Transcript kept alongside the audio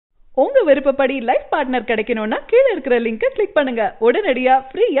உங்க விருப்பப்படி life partner கிடைக்கணும்னா கீழ இருக்கிற லிங்கை கிளிக் பண்ணுங்க. உடனடியா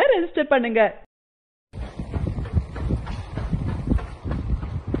ஃப்ரீயா ரெஜிஸ்டர் பண்ணுங்க.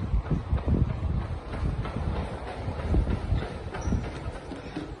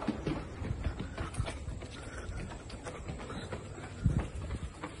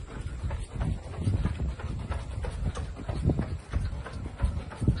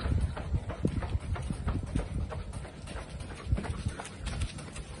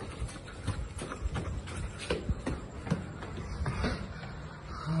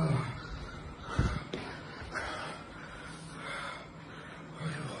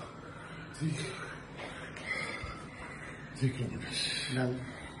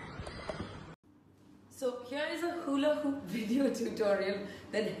 So here is a hula hoop video tutorial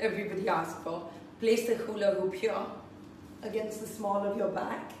that everybody asked for. Place the hula hoop here against the small of your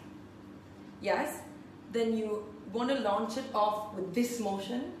back. Yes. Then you want to launch it off with this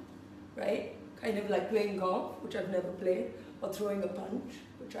motion, right? Kind of like playing golf, which I've never played, or throwing a punch,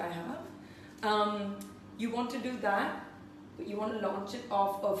 which I have. You want to do that, but you want to launch it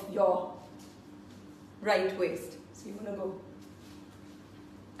off of your right waist. So you want to go.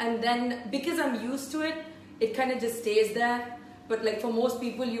 And then because I'm used to it, it kind of just stays there. But like for most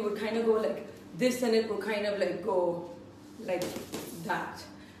people, you would kind of go like this and it would kind of like go like that.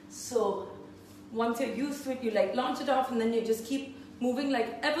 So once you're used to it, you like launch it off and then you just keep moving like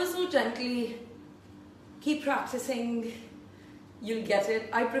ever so gently. Keep practicing. You'll get it.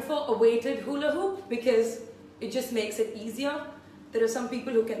 I prefer a weighted hula hoop because it just makes it easier. There are some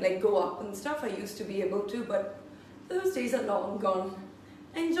people who can like go up and stuff. I used to be able to, but those days are long gone.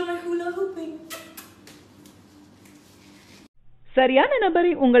 Enjoy hula hooping. சரியான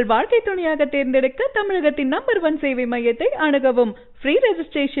நபரை உங்கள் வாழ்க்கை துணையாக தேர்ந்தெடுக்க தமிழகத்தின் number 1 சேவை மையத்தை அணுகவும். Free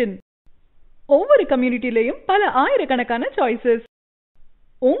registration. ஒவ்வொரு கம்யூனிட்டிலையும் பல ஆயிரக்கணக்கான சாய்ஸஸ்.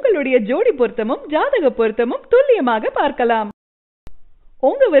 உங்களுடைய ஜோடி பொருத்தமும் ஜாதக பொருத்தமும் துல்லியமாக பார்க்கலாம்.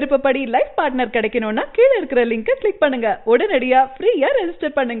 உங்க விருப்பப்படி லைஃப் பார்ட்னர் கிடைக்கணும்னா கீழ இருக்கிற லிங்கை கிளிக் பண்ணுங்க. உடனடியா ஃப்ரீயா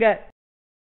ரெஜிஸ்டர் பண்ணுங்க.